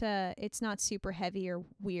not super heavy or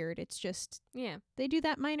weird. It's just they do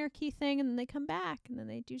that minor key thing and then they come back and then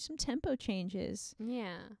they do some tempo changes.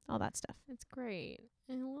 Yeah. All that stuff. It's great.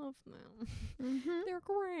 I love them. Mm-hmm. They're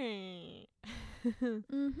great.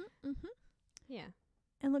 Yeah.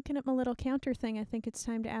 And looking at my little counter thing, I think it's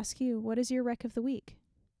time to ask you, what is your rec of the week?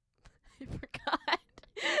 I forgot.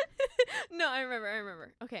 No, I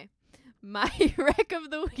remember. Okay. My rec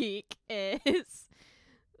of the week is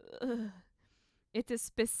it's a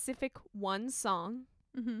specific one song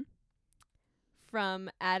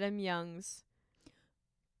from Adam Young's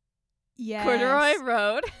Corduroy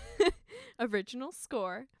Road original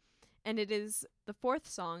score, and it is the fourth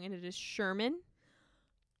song, and it is Sherman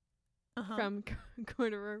from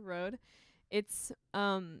Corduroy Road. It's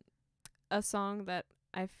a song that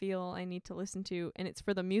I feel I need to listen to, and it's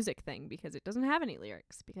for the music thing because it doesn't have any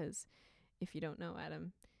lyrics, because if you don't know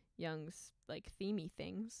Adam Young's like themey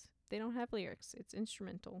things, they don't have lyrics. It's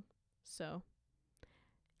instrumental. So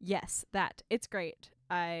yes, it's great.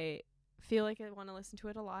 I feel like I want to listen to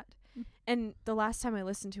it a lot. And the last time I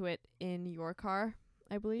listened to it in your car,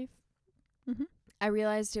 I believe, I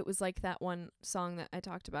realized it was like that one song that I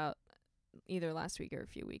talked about either last week or a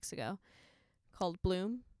few weeks ago called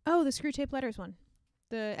Bloom. Oh, the Screw Tape Letters one.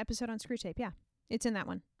 The episode on Screw Tape, yeah. It's in that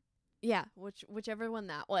one. Yeah, whichever one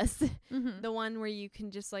that was. The one where you can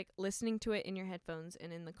just like listening to it in your headphones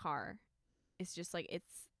and in the car. It's just like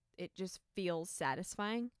it just feels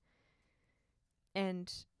satisfying.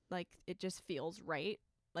 And like it just feels right.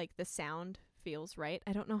 Like the sound feels right.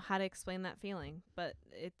 I don't know how to explain that feeling, but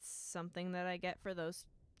it's something that I get for those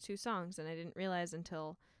two songs, and I didn't realize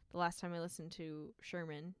until the last time I listened to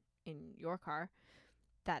Sherman in your car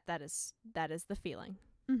that is the feeling.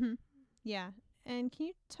 Yeah. And can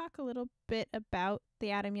you talk a little bit about the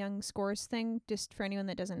Adam Young scores thing, just for anyone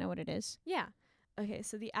that doesn't know what it is? Yeah. Okay,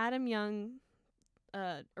 so the Adam Young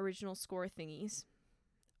original score thingies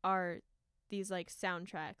are these like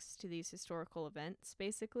soundtracks to these historical events,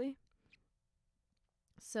 basically.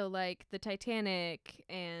 So like the Titanic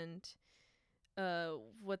and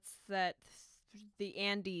what's that, the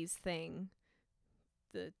Andes thing,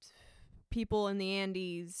 the people in the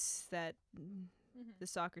Andes, that the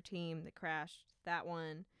soccer team that crashed, that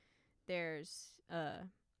one. There's a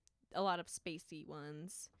lot of spacey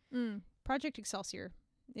ones. Project Excelsior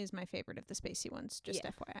is my favorite of the spacey ones, just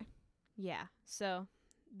FYI. Yeah, so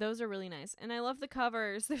those are really nice. And I love the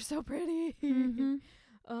covers. They're so pretty.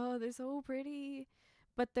 Oh, they're so pretty.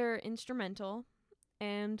 But they're instrumental,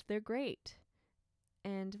 and they're great.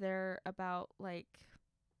 And they're about, like,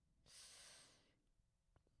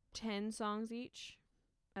 10 songs each.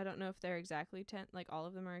 I don't know if they're exactly 10. Like, all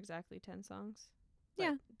of them are exactly 10 songs.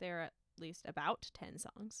 Yeah. They're at least about 10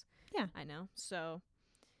 songs. Yeah. I know. So,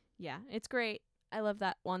 yeah, it's great. I love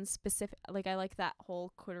that one specific. Like, I like that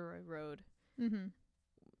whole Corduroy Road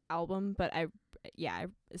album. But I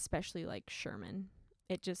especially like Sherman.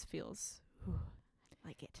 It just feels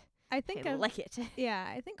like it. I think I like it. Yeah,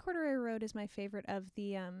 I think Corduroy Road is my favorite of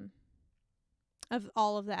the of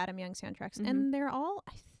all of the Adam Young soundtracks, and they're all,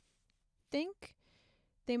 I think,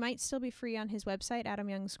 they might still be free on his website, Adam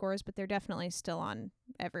Young Scores, but they're definitely still on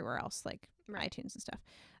everywhere else, like iTunes and stuff.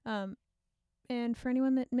 And for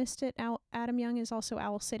anyone that missed it, Adam Young is also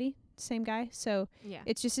Owl City, same guy. So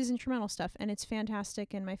it's just his instrumental stuff, and it's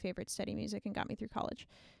fantastic and my favorite study music and got me through college.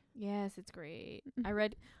 Yes, it's great. I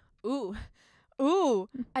read,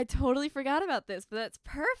 I totally forgot about this, but that's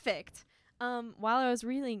perfect. While I was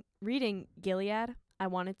reading Gilead, I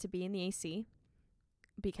wanted to be in the AC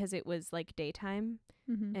because it was like daytime,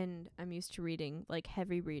 and I'm used to reading, like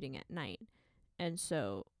heavy reading at night. And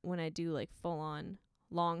so when I do like full on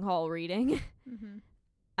long haul reading,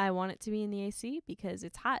 I want it to be in the AC because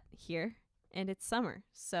it's hot here and it's summer.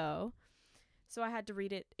 So I had to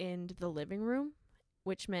read it in the living room,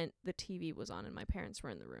 which meant the TV was on and my parents were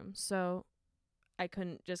in the room. So I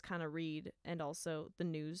couldn't just kind of read, and also the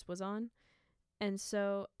news was on. And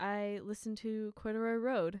so I listened to Corduroy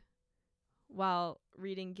Road while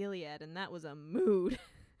reading Gilead, and that was a mood.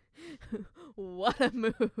 What a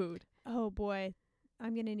mood. Oh boy,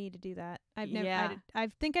 I'm gonna need to do that. Yeah. I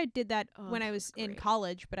think I did that Oh, when I that was was in great.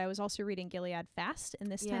 college, but I was also reading Gilead fast,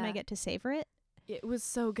 and this time I Yeah. get to savor it. It was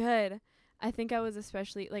so good. I think I was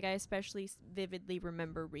especially vividly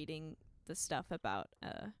remember reading the stuff about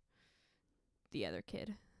the other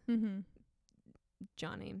kid, Mm-hmm.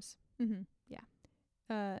 John Ames. Mm-hmm.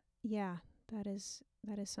 Yeah. Yeah, that is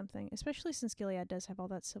something, especially since Gilead does have all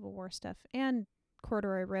that Civil War stuff, and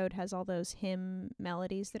Corduroy Road has all those hymn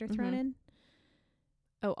melodies that are thrown Mhm. in.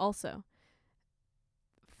 Oh, also,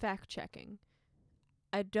 fact checking.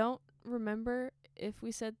 I don't remember if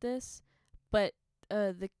we said this, but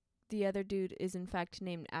the other dude is in fact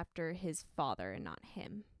named after his father and not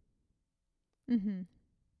him. Mm-hmm.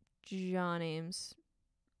 John Ames.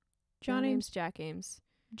 John Ames, Jack Ames.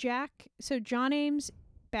 Jack. So John Ames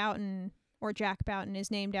Boughton, or Jack Boughton, is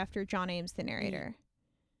named after John Ames, the narrator,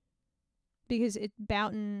 because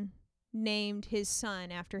Boughton named his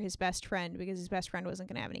son after his best friend because his best friend wasn't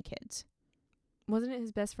going to have any kids. Wasn't it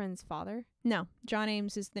his best friend's father? No, John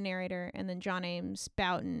Ames is the narrator, and then John Ames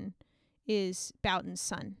Boughton is Boughton's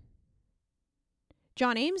son.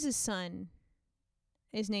 John Ames's son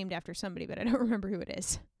is named after somebody, but I don't remember who it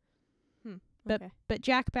is. But Okay. But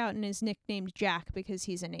Jack Boughton is nicknamed Jack because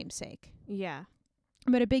he's a namesake. Yeah.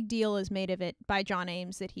 But a big deal is made of it by John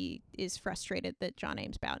Ames that he is frustrated that John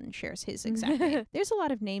Ames Boughton shares his exact name. There's a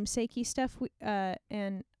lot of namesakey stuff,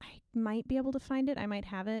 and I might be able to find it. I might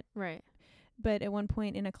have it. Right. But at one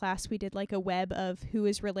point in a class, we did like a web of who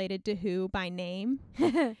is related to who by name.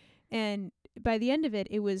 And by the end of it,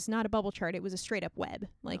 it was not a bubble chart. It was a straight up web.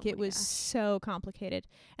 Like, Oh it my was gosh. so complicated.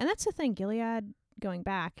 And that's the thing. Gilead, going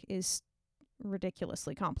back, is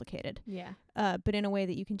ridiculously complicated. Yeah. But in a way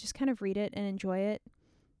that you can just kind of read it and enjoy it.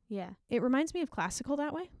 Yeah. It reminds me of classical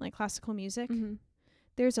that way, like classical music. Mm-hmm.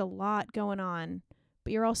 There's a lot going on,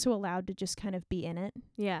 but you're also allowed to just kind of be in it.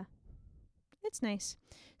 Yeah. It's nice.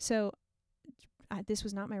 So this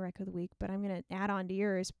was not my rec of the week, but I'm going to add on to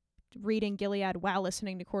yours, reading Gilead while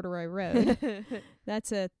listening to Corduroy Road.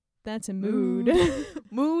 That's a mood.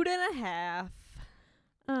 Mood and a half.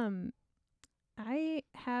 I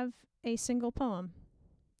have a single poem,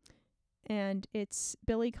 and it's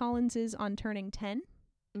Billy Collins's On Turning 10,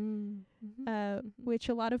 which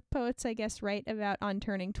a lot of poets, I guess, write about on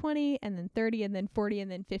turning 20 and then 30 and then 40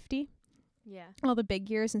 and then 50, Yeah. all the big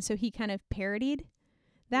years. And so he kind of parodied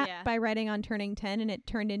that Yeah. by writing On Turning 10, and it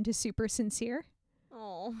turned into Super Sincere.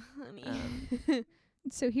 Oh, honey.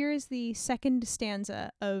 So here is the second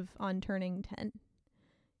stanza of On Turning 10.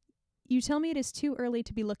 You tell me it is too early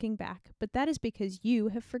to be looking back, but that is because you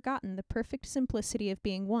have forgotten the perfect simplicity of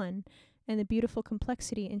being one and the beautiful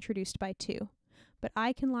complexity introduced by two. But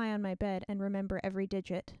I can lie on my bed and remember every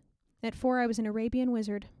digit. At 4, I was an Arabian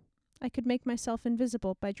wizard. I could make myself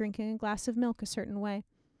invisible by drinking a glass of milk a certain way.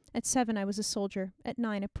 At 7, I was a soldier. At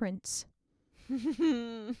 9, a prince.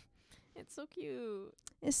 It's so cute.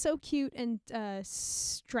 It's so cute and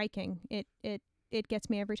striking. It gets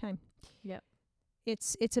me every time. Yep.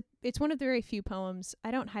 It's one of the very few poems.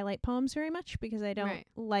 I don't highlight poems very much because I don't Right.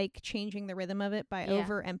 like changing the rhythm of it by Yeah.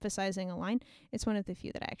 overemphasizing a line. It's one of the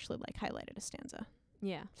few that I actually like highlighted a stanza.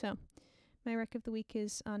 Yeah. So my rec of the week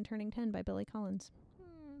is On Turning 10 by Billy Collins.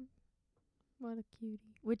 What a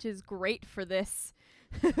cutie. Which is great for this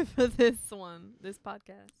for this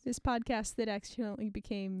podcast. This podcast that accidentally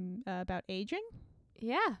became about aging.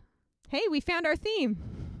 Yeah. Hey, we found our theme.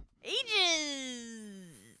 Ages.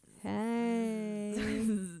 Hey.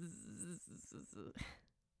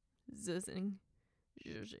 Zuzzing.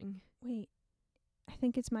 Wait, I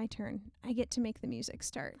think it's my turn. I get to make the music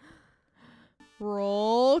start.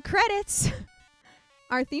 Roll credits.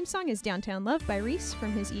 Our theme song is Downtown Love by Reese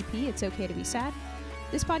from his EP, It's Okay to Be Sad.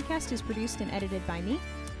 This podcast is produced and edited by me.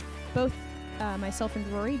 Both myself and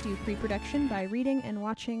Rory do pre-production by reading and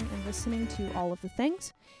watching and listening to all of the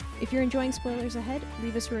things. If you're enjoying Spoilers Ahead,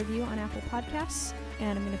 leave us a review on Apple Podcasts.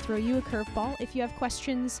 And I'm going to throw you a curveball. If you have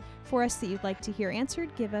questions for us that you'd like to hear answered,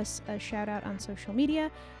 give us a shout out on social media.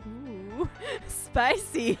 Ooh.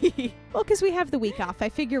 Spicy. Well, because we have the week off. I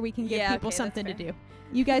figure we can give Yeah, people okay, something to that's do.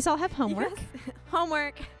 You guys all have homework. Yes.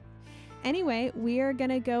 Homework. Anyway, we are going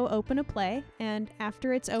to go open a play. And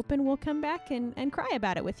after it's open, we'll come back and cry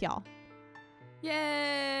about it with y'all. Yay.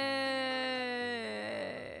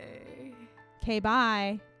 Okay,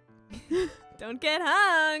 bye. Don't get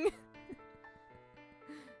hung.